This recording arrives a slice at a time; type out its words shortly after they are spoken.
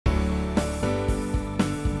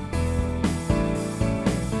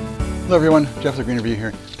Hello everyone, Jeff the Green Review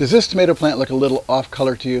here. Does this tomato plant look a little off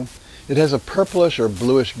color to you? It has a purplish or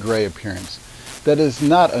bluish gray appearance. That is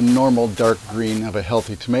not a normal dark green of a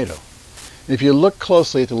healthy tomato. If you look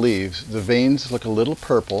closely at the leaves, the veins look a little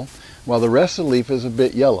purple, while the rest of the leaf is a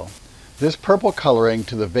bit yellow. This purple coloring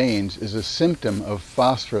to the veins is a symptom of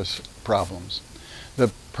phosphorus problems.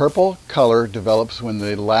 The purple color develops when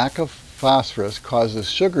the lack of phosphorus causes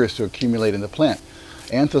sugars to accumulate in the plant.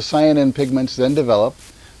 Anthocyanin pigments then develop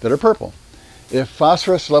that are purple. If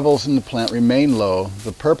phosphorus levels in the plant remain low,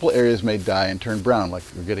 the purple areas may die and turn brown, like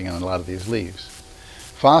we're getting on a lot of these leaves.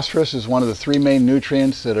 Phosphorus is one of the three main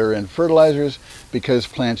nutrients that are in fertilizers because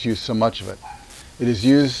plants use so much of it. It is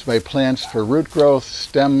used by plants for root growth,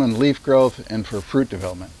 stem and leaf growth, and for fruit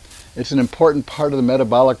development. It's an important part of the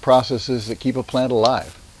metabolic processes that keep a plant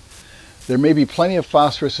alive. There may be plenty of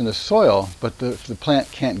phosphorus in the soil, but if the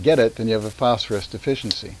plant can't get it, then you have a phosphorus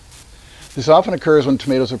deficiency. This often occurs when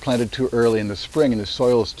tomatoes are planted too early in the spring and the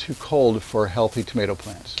soil is too cold for healthy tomato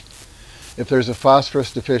plants. If there's a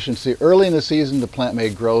phosphorus deficiency early in the season, the plant may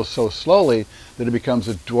grow so slowly that it becomes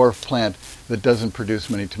a dwarf plant that doesn't produce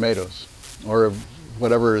many tomatoes, or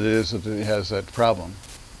whatever it is that it has that problem.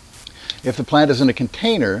 If the plant is in a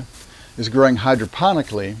container, is growing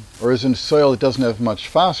hydroponically, or is in soil that doesn't have much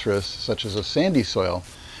phosphorus, such as a sandy soil,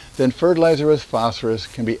 then fertilizer with phosphorus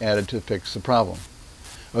can be added to fix the problem.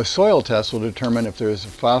 A soil test will determine if there is a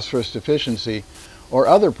phosphorus deficiency or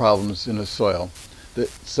other problems in the soil,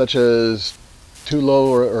 such as too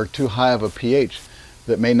low or too high of a pH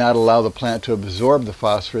that may not allow the plant to absorb the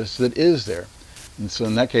phosphorus that is there. And so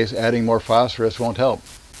in that case, adding more phosphorus won't help.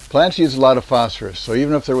 Plants use a lot of phosphorus, so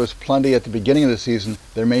even if there was plenty at the beginning of the season,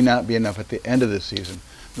 there may not be enough at the end of the season,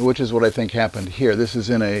 which is what I think happened here. This is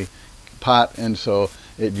in a pot, and so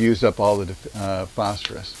it used up all the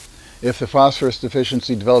phosphorus. If the phosphorus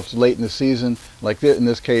deficiency develops late in the season, like in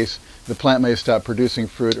this case, the plant may stop producing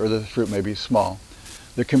fruit or the fruit may be small.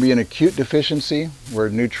 There can be an acute deficiency where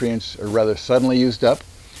nutrients are rather suddenly used up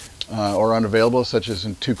or unavailable, such as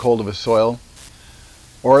in too cold of a soil.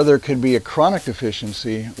 Or there could be a chronic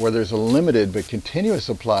deficiency where there's a limited but continuous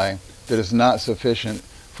supply that is not sufficient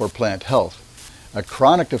for plant health. A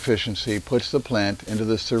chronic deficiency puts the plant into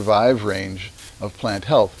the survive range of plant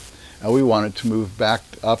health, and we want it to move back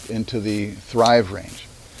up into the thrive range.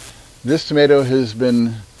 This tomato has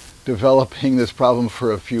been developing this problem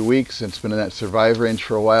for a few weeks. It's been in that survive range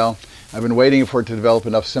for a while. I've been waiting for it to develop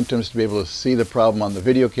enough symptoms to be able to see the problem on the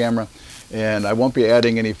video camera, and I won't be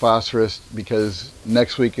adding any phosphorus because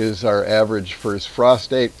next week is our average first frost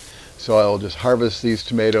date, so I'll just harvest these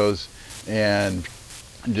tomatoes and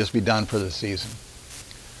just be done for the season.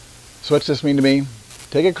 So what's this mean to me?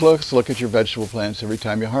 Take a close look at your vegetable plants every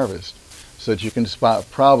time you harvest so that you can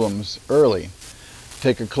spot problems early.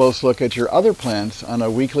 Take a close look at your other plants on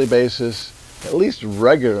a weekly basis, at least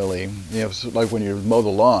regularly, like when you mow the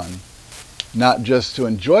lawn, not just to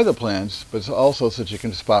enjoy the plants, but also so that you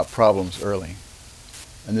can spot problems early.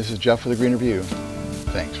 And this is Jeff for the Green Review.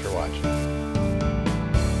 Thanks for watching.